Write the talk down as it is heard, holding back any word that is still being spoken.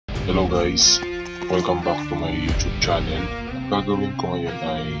Hello guys, welcome back to my YouTube channel. Ang gagawin ko ngayon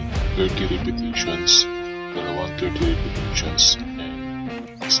ay 30 repetitions, dalawang 30 repetitions, and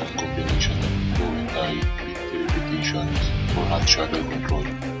isang combination ng gawin ay 50 repetitions for hot shuttle control.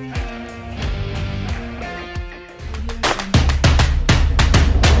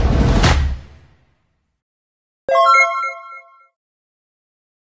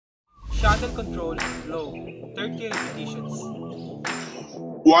 Shuttle control low, 30 repetitions.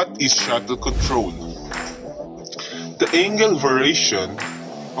 What is shuttle control? The angle variation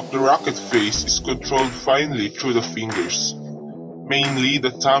of the rocket face is controlled finely through the fingers, mainly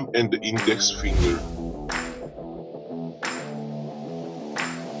the thumb and the index finger.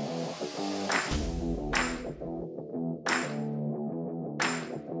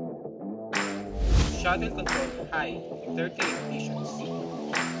 Shuttle control high, 30 repetitions.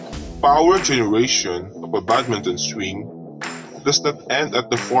 Power generation of a badminton swing does not end at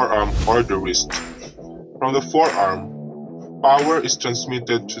the forearm or the wrist. From the forearm, power is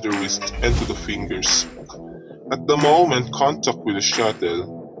transmitted to the wrist and to the fingers. At the moment contact with the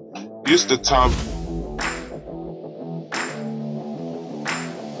shuttle, use the thumb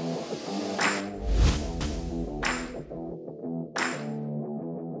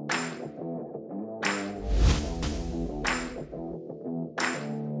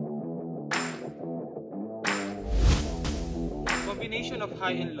Combination of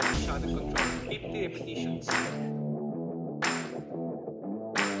high and low shuttle control, 50 repetitions.